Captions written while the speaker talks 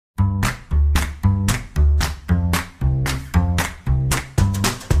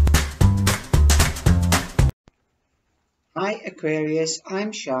Hi Aquarius,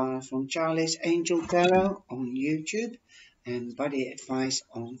 I'm Shah from Charlie's Angel Tarot on YouTube and Buddy Advice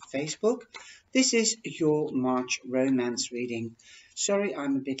on Facebook. This is your March romance reading. Sorry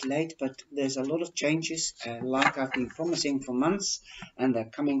I'm a bit late, but there's a lot of changes like I've been promising for months, and they're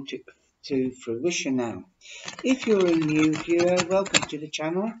coming to fruition now. If you're a new viewer, welcome to the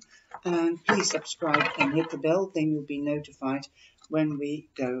channel, and please subscribe and hit the bell, then you'll be notified when I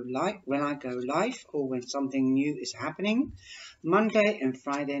go live or when something new is happening. Monday and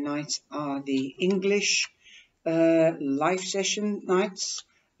Friday nights are the English live session nights,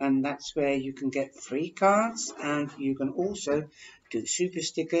 and that's where you can get free cards, and you can also do super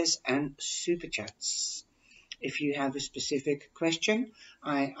stickers and super chats. If you have a specific question,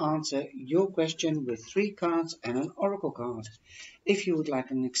 I answer your question with 3 cards and an oracle card. If you would like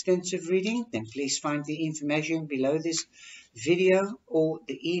an extensive reading, then please find the information below this video, or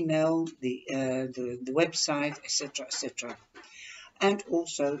the email, the website, etc, etc. And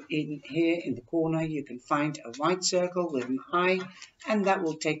also in here in the corner you can find a white circle with an eye, and that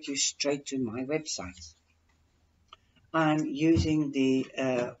will take you straight to my website. I'm using the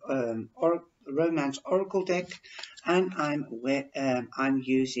Romance Oracle deck, and I'm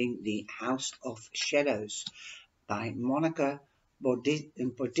using the House of Shadows by Monica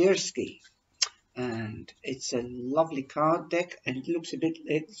Bodirski. And it's a lovely card deck, and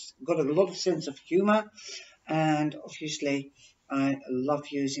it's got a lot of sense of humor, and obviously I love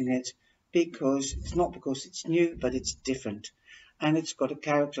using it because it's not because it's new, but it's different, and it's got a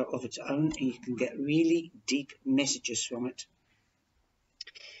character of its own, and you can get really deep messages from it.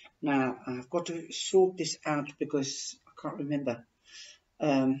 Now I've got to sort this out because I can't remember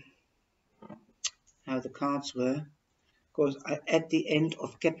how the cards were, because at the end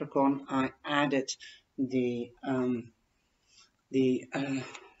of Capricorn I added the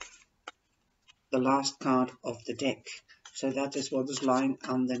last card of the deck, so that is what is lying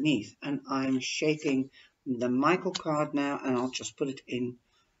underneath, and I'm shaking the Michael card now, and I'll just put it in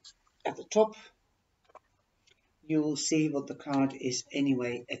at the top. You will see what the card is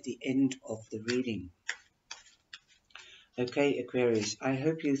anyway at the end of the reading. Okay, Aquarius, I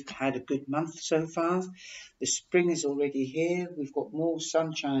hope you've had a good month so far. The spring is already here. We've got more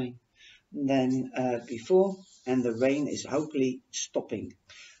sunshine than before, and the rain is hopefully stopping,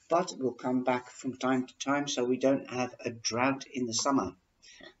 but we'll come back from time to time so we don't have a drought in the summer.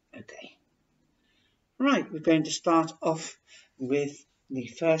 Okay, right, we're going to start off with the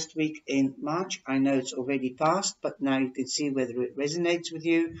first week in March. I know it's already passed, but now you can see whether it resonates with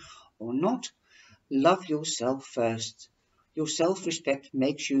you or not. Love yourself first. Your self-respect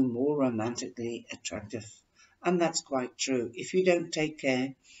makes you more romantically attractive, and that's quite true. If you don't take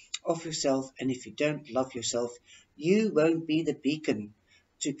care of yourself, and if you don't love yourself, you won't be the beacon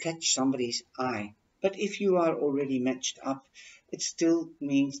to catch somebody's eye. But if you are already matched up, it still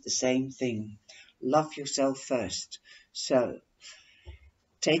means the same thing. Love yourself first. So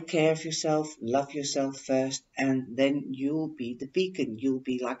take care of yourself, love yourself first, and then you'll be the beacon. You'll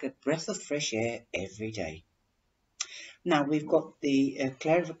be like a breath of fresh air every day. Now we've got the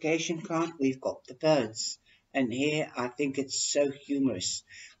clarification card, we've got the birds, and here I think it's so humorous.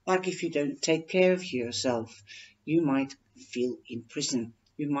 Like, if you don't take care of yourself, you might feel imprisoned,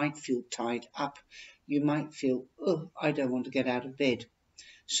 you might feel tied up, you might feel, oh, I don't want to get out of bed.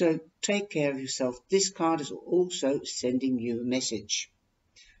 So take care of yourself. This card is also sending you a message.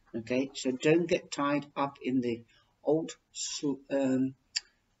 Okay, so don't get tied up in the old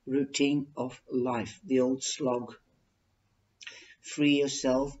routine of life, the old slog. Free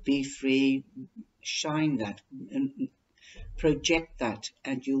yourself, be free, shine that, and project that,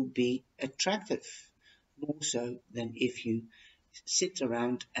 and you'll be attractive, more so than if you sit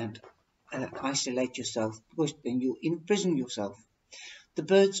around and isolate yourself, because then you'll imprison yourself. The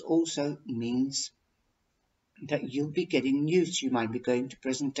birds also means that you'll be getting news. You might be going to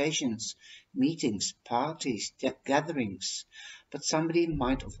presentations, meetings, parties, gatherings, but somebody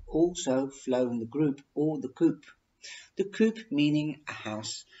might have also flown the group or the coop. The coop meaning a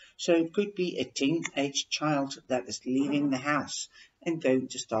house. So it could be a teenage child that is leaving the house and going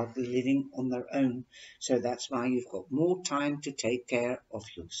to start living on their own. So that's why you've got more time to take care of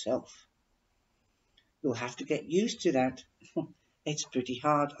yourself. You'll have to get used to that. It's pretty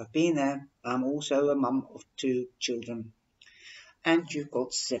hard. I've been there. I'm also a mum of 2 children. And you've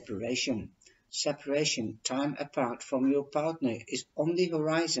got separation. Separation, time apart from your partner, is on the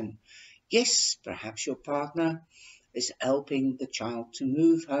horizon. Yes, perhaps your partner is helping the child to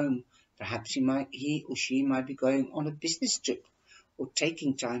move home. Perhaps he or she might be going on a business trip, or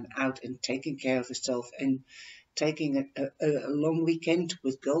taking time out and taking care of herself and taking a long weekend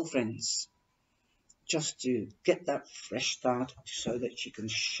with girlfriends. just to get that fresh start so that she can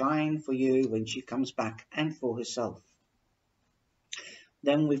shine for you when she comes back and for herself.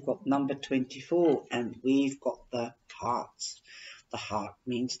 Then we've got number 24, and we've got the hearts. The heart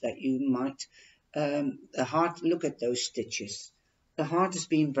means that you might, the heart, look at those stitches. The heart has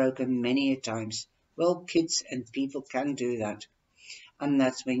been broken many a times. Well, kids and people can do that. And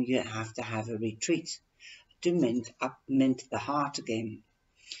that's when you have to have a retreat to mend the heart again.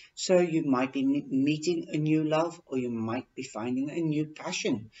 So you might be meeting a new love, or you might be finding a new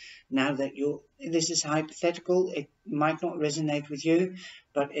passion. Now that this is hypothetical, it might not resonate with you,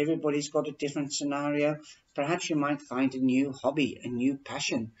 but everybody's got a different scenario. Perhaps you might find a new hobby, a new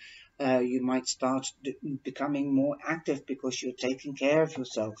passion. You might start becoming more active because you're taking care of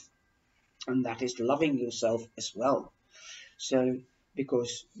yourself, and that is loving yourself as well. So,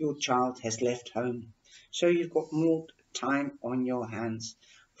 because your child has left home, so you've got more time on your hands.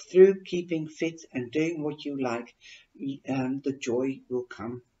 Through keeping fit and doing what you like, the joy will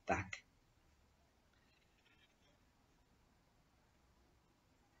come back.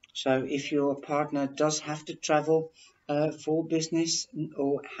 So if your partner does have to travel for business,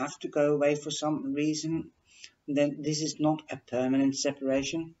 or have to go away for some reason, then this is not a permanent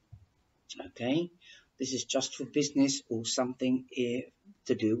separation. Okay, this is just for business, or something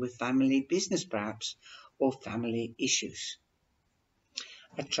to do with family business perhaps, or family issues.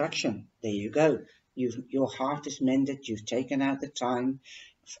 Attraction, there you go. Your heart is mended, you've taken out the time.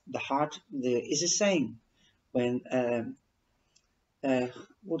 The heart, there is a saying, when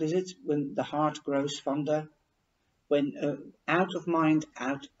what is it, when the heart grows fonder, when out of mind,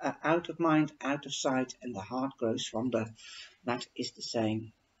 out of mind, out of sight, and the heart grows fonder. That is the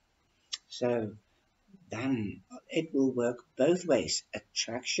saying. So then it will work both ways.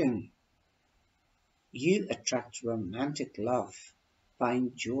 Attraction, you attract romantic love by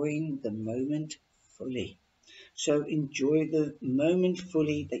enjoying the moment fully. So enjoy the moment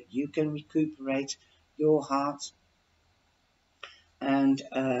fully, that you can recuperate your heart and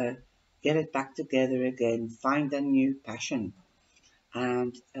get it back together again. Find a new passion,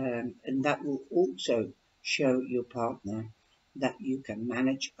 and that will also show your partner that you can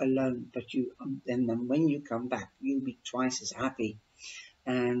manage alone. But then when you come back, you'll be twice as happy,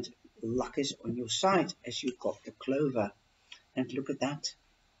 and luck is on your side as you've got the clover. And look at that,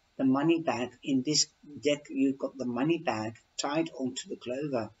 the money bag. In this deck, you've got the money bag tied onto the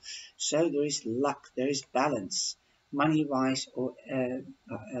clover. So there is luck, there is balance, money-wise or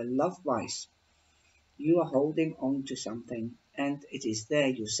love-wise. You are holding on to something, and it is there.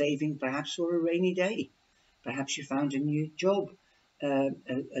 You're saving perhaps for a rainy day. Perhaps you found a new job, a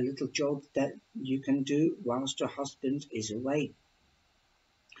little job that you can do whilst your husband is away,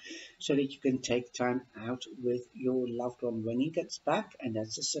 so that you can take time out with your loved one when he gets back, and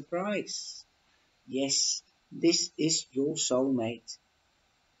that's a surprise. Yes, this is your soulmate.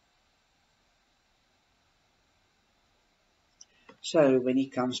 So when he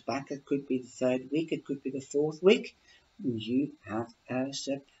comes back, it could be the third week, it could be the fourth week, you have a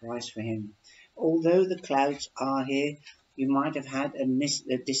surprise for him. Although the clouds are here, you might have had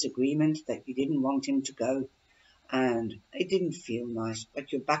a disagreement that you didn't want him to go, and it didn't feel nice,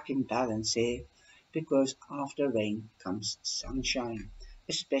 but you're back in balance here, because after rain comes sunshine,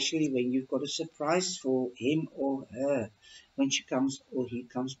 especially when you've got a surprise for him or her when she comes or he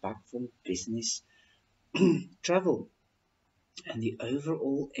comes back from business travel. And the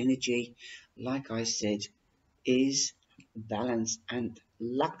overall energy, like I said, is balance and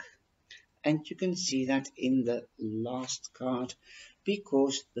luck. And you can see that in the last card,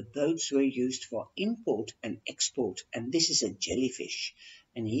 because the boats were used for import and export, and this is a jellyfish,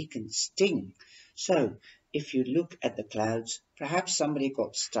 and he can sting. So if you look at the clouds, perhaps somebody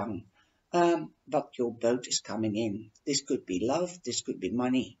got stung, but your boat is coming in. This could be love, this could be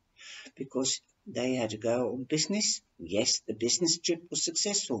money, because they had to go on business. Yes, the business trip was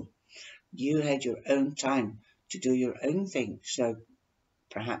successful. You had your own time to do your own thing, so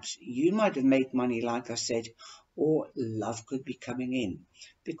perhaps you might have made money, like I said, or love could be coming in,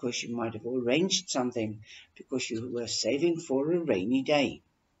 because you might have arranged something, because you were saving for a rainy day.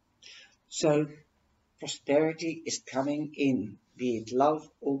 So prosperity is coming in, be it love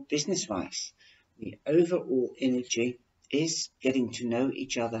or business-wise. The overall energy is getting to know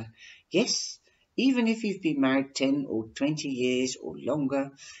each other. Yes, even if you've been married 10 or 20 years or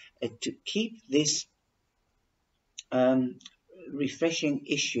longer, to keep this refreshing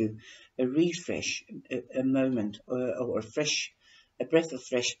issue, a refresh, a moment, or a breath of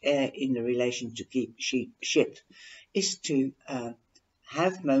fresh air in the relation to keep ship, is to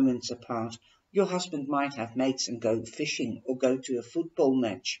have moments apart. Your husband might have mates and go fishing or go to a football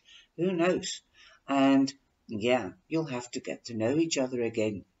match. Who knows? And yeah, you'll have to get to know each other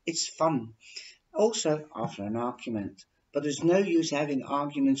again. It's fun. Also, after an argument. But there's no use having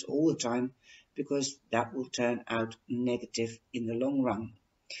arguments all the time because that will turn out negative in the long run.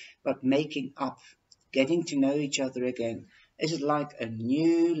 But making up, getting to know each other again, is like a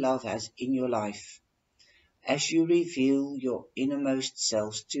new love as in your life. As you reveal your innermost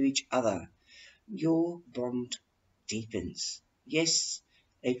selves to each other, your bond deepens. Yes,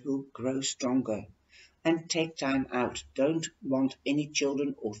 it will grow stronger. And take time out. Don't want any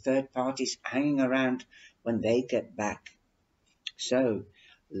children or third parties hanging around when they get back. So,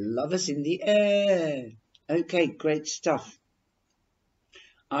 love is in the air. Okay, great stuff.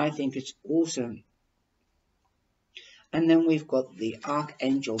 I think it's awesome. And then we've got the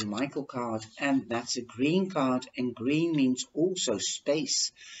Archangel Michael card, and that's a green card, and green means also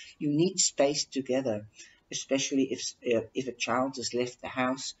space. You need space together, especially if a child has left the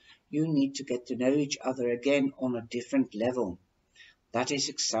house. You need to get to know each other again on a different level. That is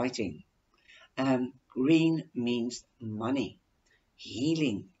exciting. Green means money,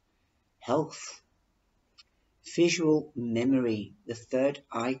 healing, health, visual memory, the third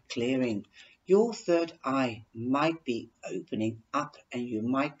eye clearing. Your third eye might be opening up and you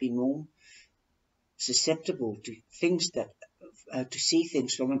might be more susceptible to things that, to see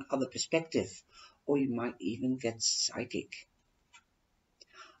things from another perspective, or you might even get psychic.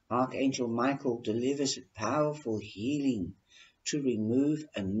 Archangel Michael delivers powerful healing to remove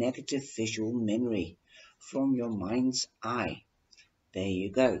a negative visual memory from your mind's eye. There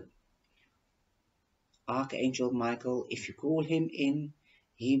you go. Archangel Michael, if you call him in,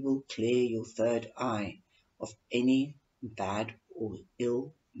 he will clear your third eye of any bad or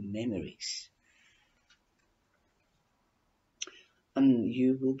ill memories. And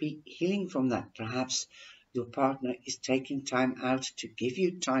you will be healing from that. Perhaps your partner is taking time out to give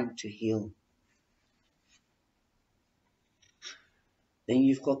you time to heal. Then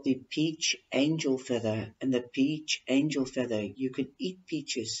you've got the peach angel feather, and the peach angel feather, you can eat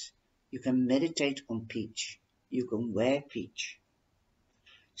peaches, you can meditate on peach, you can wear peach.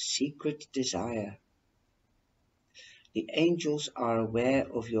 Secret desire. The angels are aware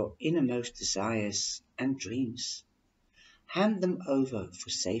of your innermost desires and dreams. Hand them over for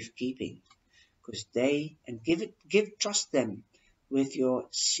safekeeping, because trust them with your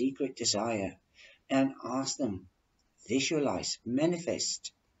secret desire, and ask them, visualize,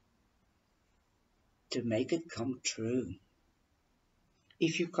 manifest, to make it come true.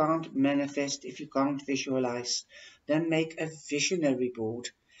 If you can't manifest, if you can't visualize, then make a visionary board,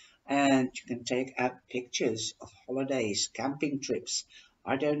 and you can take out pictures of holidays, camping trips.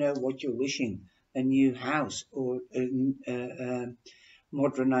 I don't know what you're wishing, a new house or a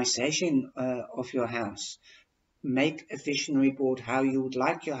modernization of your house. Make a visionary board how you would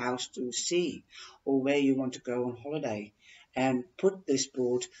like your house to see, or where you want to go on holiday, and put this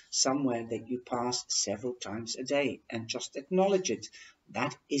board somewhere that you pass several times a day and just acknowledge it.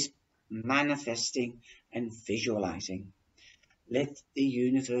 That is manifesting and visualizing. Let the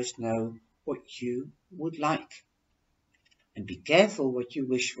universe know what you would like, and be careful what you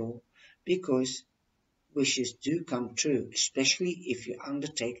wish for, because wishes do come true, especially if you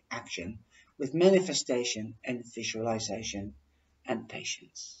undertake action with manifestation and visualization and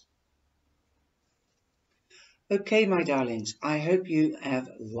patience. Okay, my darlings, I hope you have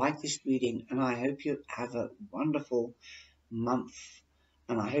liked this reading, and I hope you have a wonderful month,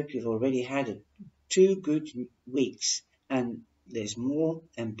 and I hope you've already had 2 good weeks, and there's more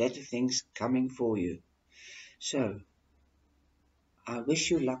and better things coming for you. So I wish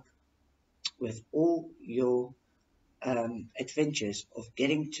you luck with all your adventures of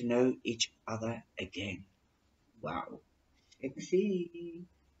getting to know each other again. Wow. Sexy.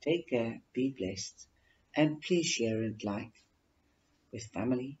 Take care, be blessed, and please share and like with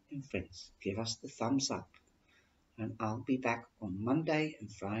family and friends. Give us the thumbs up, and I'll be back on Monday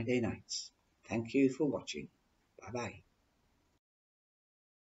and Friday nights. Thank you for watching. Bye bye.